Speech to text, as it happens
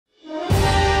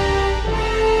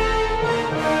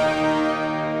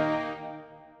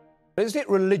But is it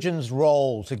religion's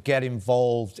role to get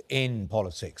involved in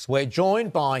politics? We're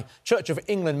joined by Church of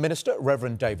England minister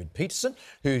Reverend David Peterson,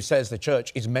 who says the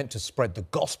church is meant to spread the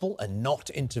gospel and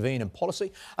not intervene in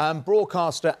policy, and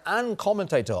broadcaster and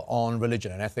commentator on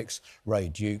religion and ethics, Ray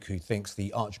Duke, who thinks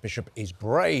the Archbishop is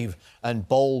brave and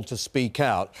bold to speak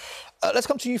out. Let's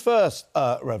come to you first,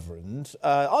 Reverend.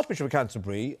 Archbishop of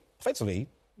Canterbury, effectively,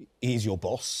 he's your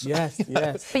boss. Yes,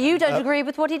 yes. But you don't agree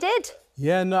with what he did?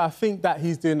 Yeah, no, I think that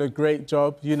he's doing a great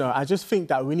job. You know, I just think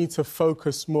that we need to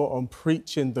focus more on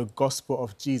preaching the gospel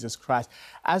of Jesus Christ.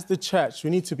 As the church, we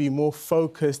need to be more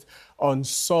focused on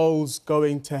souls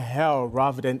going to hell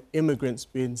rather than immigrants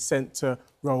being sent to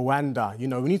Rwanda. You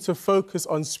know, we need to focus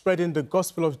on spreading the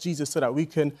gospel of Jesus so that we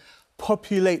can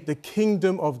populate the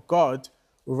kingdom of God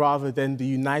rather than the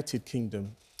United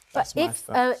Kingdom. But if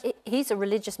he's a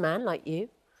religious man like you,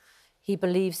 he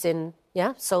believes in,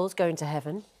 souls going to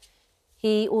heaven.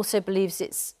 He also believes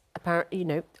it's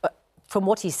apparent, from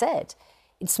what he said,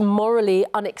 it's morally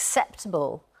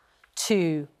unacceptable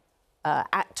to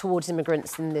act towards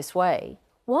immigrants in this way.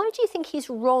 Why do you think he's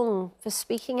wrong for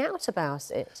speaking out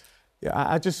about it? Yeah,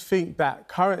 I just think that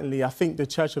currently, I think the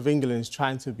Church of England is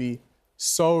trying to be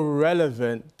so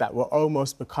relevant that we're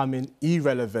almost becoming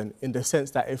irrelevant, in the sense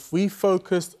that if we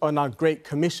focused on our Great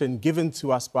Commission given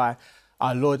to us by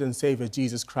our Lord and Saviour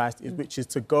Jesus Christ, which is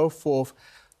to go forth,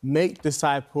 make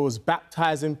disciples,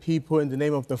 baptising people in the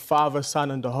name of the Father, Son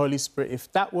and the Holy Spirit,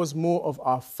 if that was more of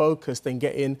our focus than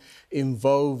getting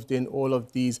involved in all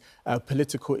of these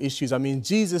political issues. I mean,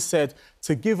 Jesus said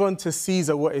to give unto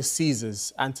Caesar what is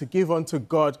Caesar's and to give unto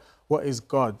God what is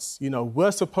God's. You know,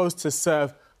 we're supposed to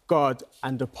serve God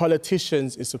and the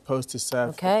politicians is supposed to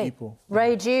serve the people.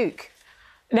 Ray Duke.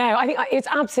 No, I think it's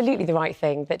absolutely the right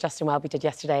thing that Justin Welby did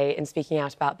yesterday in speaking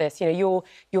out about this. You know,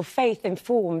 your faith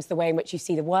informs the way in which you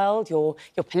see the world, your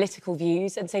political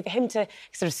views, and so for him to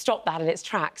sort of stop that in its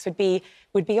tracks would be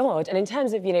odd. And in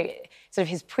terms of, sort of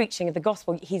his preaching of the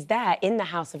gospel, he's there in the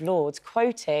House of Lords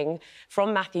quoting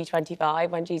from Matthew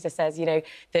 25 when Jesus says,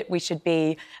 that we should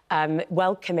be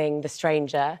welcoming the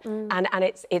stranger, and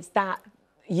it's that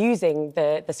using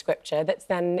the scripture that's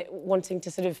then wanting to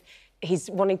sort of.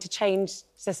 He's wanting to change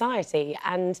society,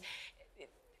 and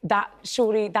that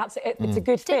surely it's a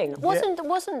good thing.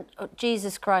 Wasn't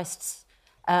Jesus Christ's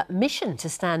mission to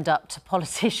stand up to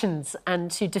politicians and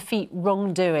to defeat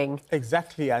wrongdoing?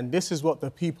 Exactly, and this is what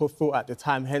the people thought at the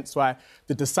time, hence why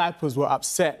the disciples were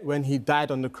upset when he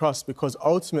died on the cross, because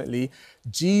ultimately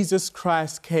Jesus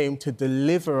Christ came to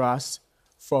deliver us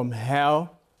from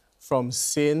hell, from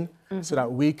sin, so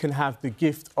that we can have the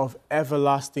gift of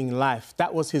everlasting life.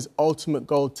 That was his ultimate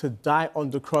goal, to die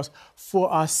on the cross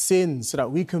for our sins, so that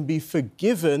we can be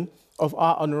forgiven of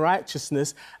our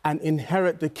unrighteousness and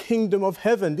inherit the kingdom of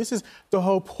heaven. This is the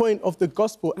whole point of the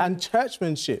gospel and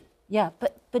churchmanship. Yeah,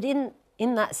 but in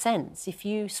that sense, if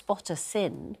you spot a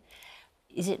sin,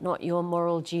 is it not your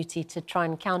moral duty to try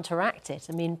and counteract it?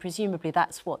 I mean, presumably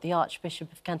that's what the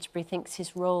Archbishop of Canterbury thinks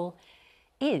his role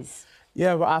is.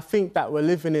 Yeah, but I think that we're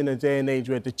living in a day and age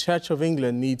where the Church of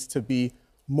England needs to be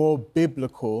more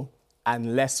biblical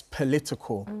and less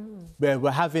political, where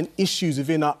we're having issues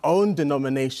within our own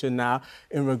denomination now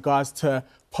in regards to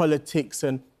politics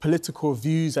and political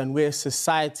views and where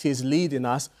society is leading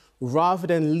us, rather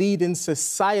than leading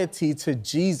society to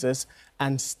Jesus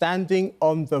and standing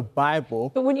on the Bible.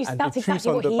 But when that's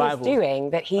exactly what he is doing,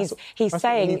 that he's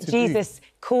saying Jesus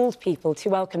called people to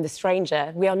welcome the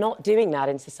stranger. We are not doing that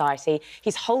in society.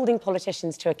 He's holding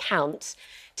politicians to account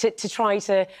to try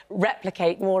to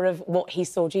replicate more of what he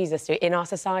saw Jesus do in our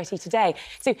society today.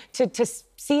 So to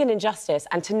see an injustice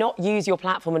and to not use your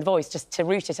platform and voice just to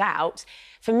root it out,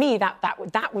 for me,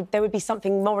 there would be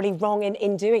something morally wrong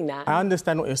in doing that. I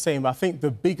understand what you're saying, but I think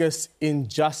the biggest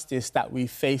injustice that we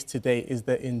face today is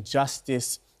the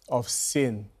injustice of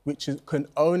sin, which can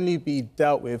only be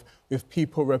dealt with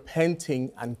people repenting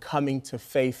and coming to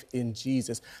faith in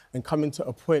Jesus and coming to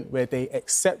a point where they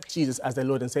accept Jesus as their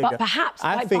Lord and Saviour. But perhaps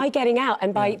by getting out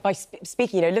and by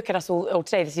speaking, look at us all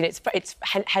today. It's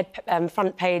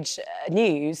front page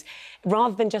news,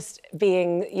 rather than just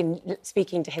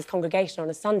speaking to his congregation on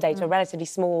a Sunday to a relatively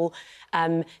small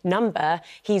number.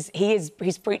 He's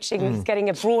preaching. He's getting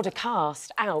a broader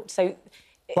cast out. So.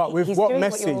 But with what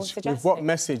message? With what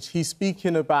message? He's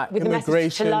speaking about with immigration. The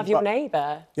message to love your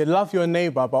neighbour. Yeah, love your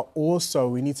neighbour, but also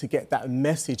we need to get that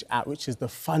message out, which is the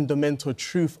fundamental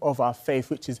truth of our faith,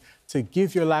 which is to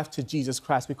give your life to Jesus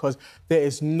Christ, because there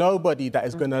is nobody that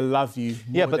is going to love you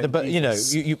more than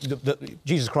Jesus.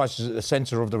 Jesus Christ is at the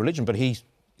centre of the religion, but he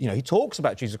you know, he talks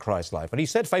about Jesus Christ's life. And he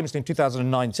said famously in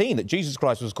 2019 that Jesus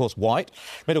Christ was, of course, white,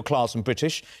 middle class and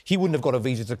British. He wouldn't have got a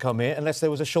visa to come here unless there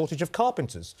was a shortage of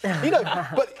carpenters.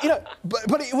 But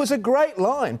it was a great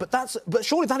line. But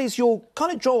surely that is your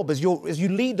kind of job as you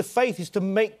lead the faith, is to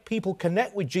make people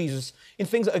connect with Jesus in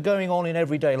things that are going on in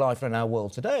everyday life in our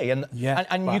world today. And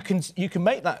you can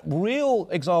make that real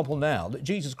example now that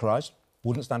Jesus Christ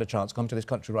wouldn't stand a chance to come to this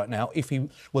country right now if he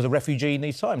was a refugee in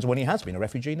these times, when he has been a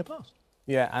refugee in the past.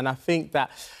 Yeah, and I think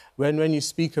that when you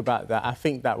speak about that, I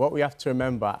think that what we have to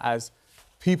remember as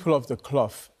people of the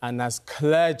cloth and as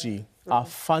clergy, our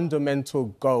fundamental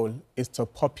goal is to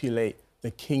populate the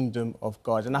kingdom of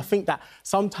God. And I think that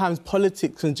sometimes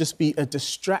politics can just be a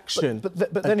distraction.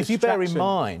 But then if you bear in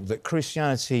mind that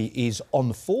Christianity is on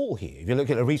the fall here, if you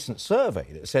look at a recent survey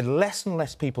that said less and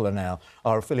less people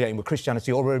are affiliating with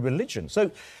Christianity or a religion. So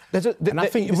I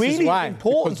think it's really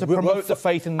important to promote the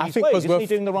faith in these ways. Isn't he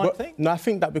doing the right thing? No, I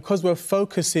think that because we're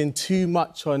focusing too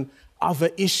much on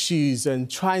other issues and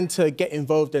trying to get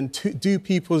involved and to do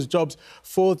people's jobs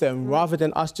for them, rather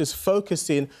than us just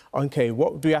focusing on, OK,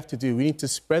 what do we have to do? We need to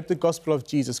spread the gospel of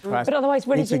Jesus Christ. But otherwise,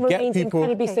 religion remains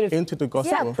incredibly sort of into the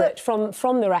gospel. separate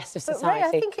from the rest of society. Ray,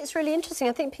 I think it's really interesting.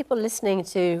 I think people listening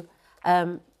to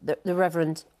the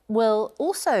Reverend will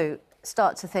also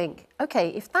start to think, OK,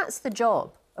 if that's the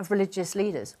job of religious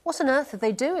leaders, what on earth are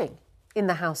they doing in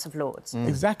the House of Lords?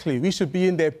 Exactly. We should be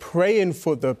in there praying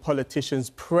for the politicians,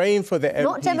 praying for the MPs.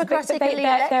 Not democratically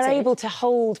elected. They're able to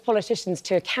hold politicians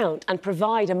to account and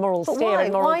provide a moral steer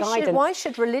and moral guidance. Why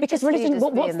should religious Because religion, leaders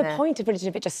what's the point of religion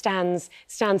if it just stands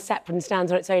separate and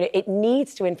stands on its own? It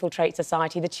needs to infiltrate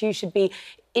society. The two should be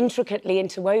intricately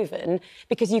interwoven,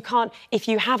 because you can't, if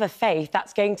you have a faith,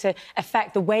 that's going to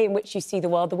affect the way in which you see the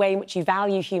world, the way in which you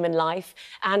value human life,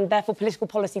 and therefore political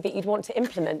policy that you'd want to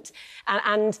implement.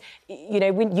 And you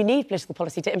know, you need political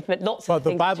policy to implement lots of things. But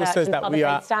the Bible says that we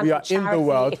are in the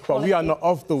world, but we are not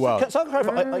of the world. So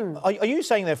are you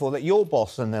saying, therefore, that your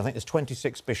boss, and I think there's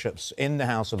 26 bishops in the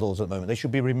House of Lords at the moment, they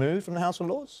should be removed from the House of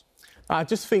Lords? I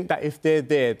just think that if they're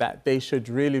there, that they should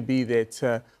really be there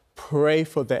to pray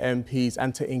for the MPs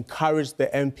and to encourage the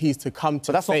MPs to come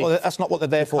to faith. But that's not what they're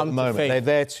there for at the moment. They're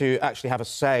there to actually have a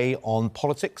say on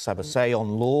politics, have a say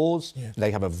on laws. Yeah.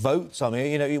 They have a vote. I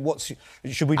mean, you know,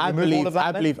 should we remove all of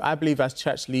that? I believe as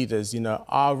church leaders, you know,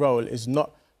 our role is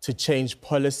not to change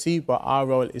policy, but our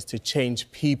role is to change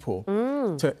people,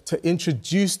 to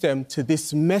introduce them to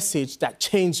this message that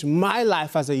changed my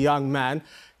life as a young man.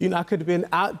 You know, I could have been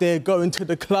out there going to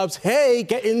the clubs, hey,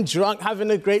 getting drunk, having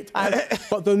a great time.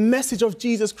 But the message of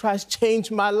Jesus Christ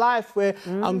changed my life, where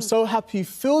I'm so happy,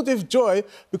 filled with joy,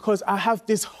 because I have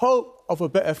this hope of a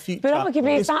better future. But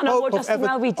arguably, is that not what Justin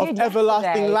Welby did yesterday?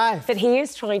 Everlasting life. That he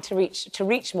is trying to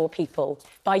reach more people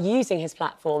by using his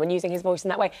platform and using his voice in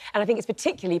that way. And I think it's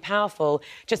particularly powerful,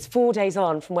 just 4 days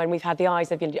on from when we've had the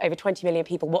eyes of over 20 million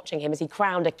people watching him as he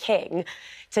crowned a king,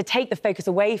 to take the focus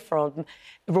away from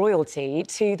royalty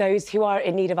to those who are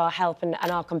in need of our help and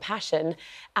our compassion,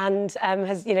 and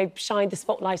has, you know, shined the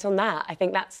spotlight on that. I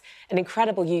think that's an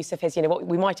incredible use of his, you know, what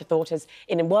we might have thought as,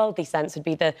 in a worldly sense, would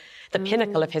be the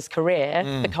pinnacle of his career,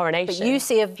 the coronation. But you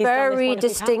see a very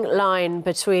distinct line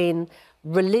between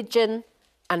religion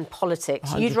and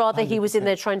politics. You'd rather 100%. He was in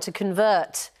there trying to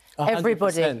convert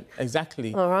everybody.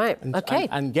 Exactly. All right, OK.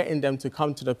 And getting them to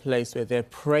come to the place where they're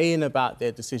praying about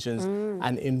their decisions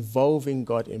and involving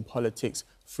God in politics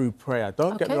through prayer.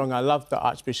 Don't get me wrong, I love the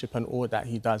Archbishop and all that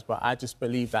he does, but I just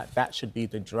believe that should be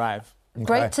the drive.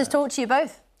 Great to talk to you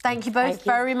both. Thank you both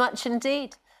very much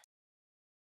indeed.